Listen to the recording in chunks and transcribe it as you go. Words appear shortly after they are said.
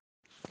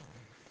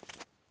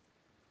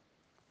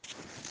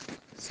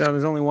So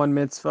there's only one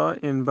mitzvah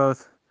in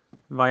both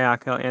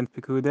Vayakel and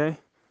Pekudei.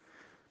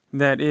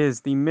 That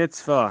is the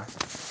mitzvah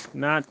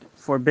not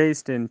for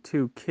Beis Din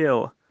to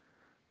kill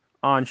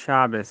on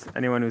Shabbos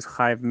anyone who's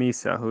chayiv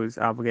misa, who's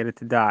obligated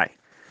to die.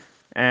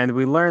 And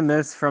we learn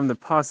this from the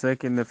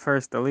pasuk in the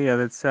first aliyah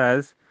that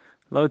says,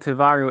 "Lo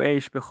Tva'aru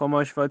eish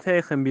b'chomosh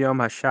v'otechem b'yom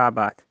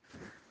haShabbat."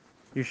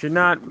 You should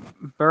not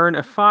burn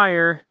a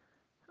fire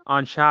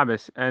on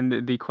Shabbos.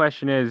 And the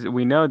question is,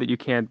 we know that you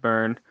can't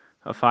burn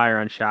a fire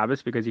on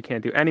Shabbos because you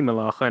can't do any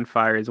malacha, and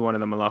fire is one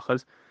of the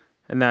malachas.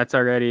 And that's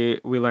already,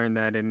 we learned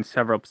that in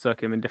several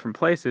psukim in different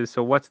places.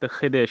 So what's the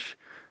chiddush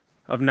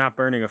of not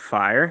burning a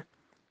fire?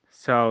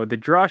 So the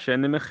drasha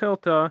and the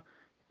mechilta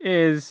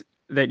is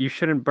that you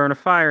shouldn't burn a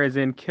fire, as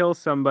in kill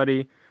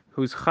somebody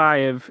who's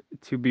chayiv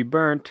to be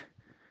burnt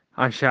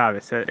on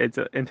Shabbos. So it's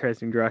an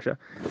interesting drasha.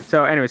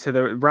 So anyway, so the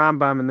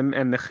Rambam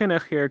and the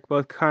Chinuch here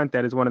both count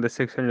that as one of the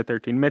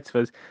 613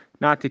 mitzvahs,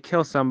 not to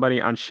kill somebody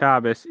on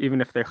Shabbos,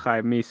 even if they're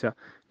chayiv misa.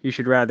 You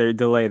should rather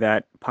delay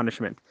that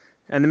punishment.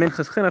 And the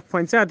Minchas Chinuch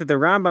points out that the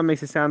Rambam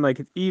makes it sound like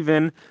it's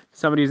even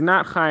somebody who's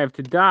not chayiv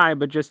to die,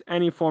 but just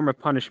any form of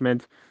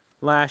punishment,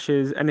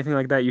 lashes, anything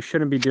like that, you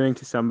shouldn't be doing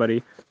to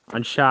somebody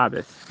on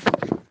Shabbos.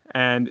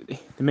 And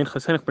the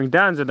Minchas Chinuch brings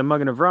down that the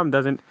Magen Avram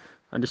doesn't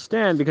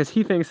understand, because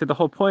he thinks that the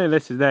whole point of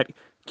this is that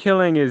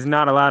killing is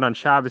not allowed on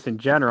Shabbos in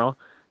general.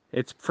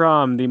 It's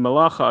from the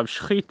malacha of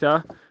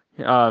shchita,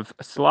 of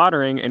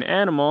slaughtering an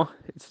animal.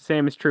 It's the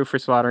same is true for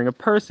slaughtering a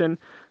person.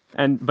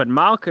 But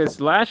malchus,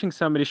 lashing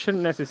somebody,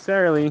 shouldn't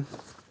necessarily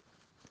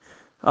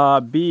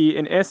be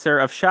an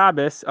isser of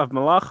Shabbos, of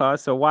malacha.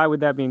 So why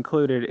would that be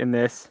included in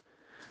this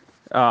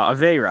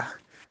aveira?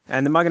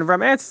 And the Magen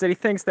Avram answers that he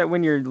thinks that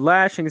when you're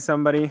lashing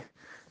somebody,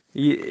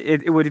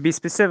 it would be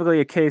specifically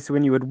a case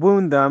when you would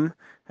wound them,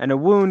 and a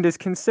wound is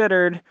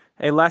considered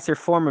a lesser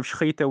form of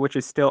shechita, which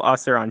is still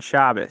usher on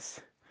Shabbos.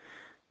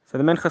 So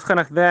the Minchas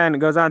Chinuch then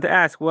goes on to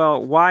ask,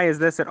 well, why is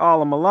this at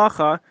all a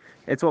malacha?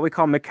 It's what we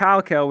call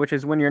mekalkel, which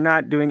is when you're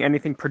not doing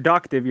anything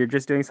productive, you're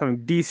just doing something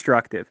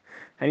destructive.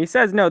 And he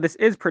says, no, this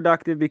is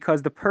productive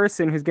because the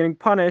person who's getting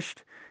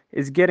punished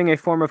is getting a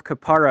form of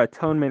kapara,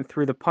 atonement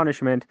through the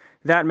punishment.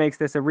 That makes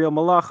this a real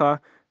malacha,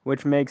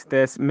 which makes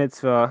this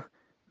mitzvah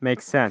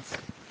make sense.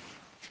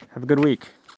 Have a good week.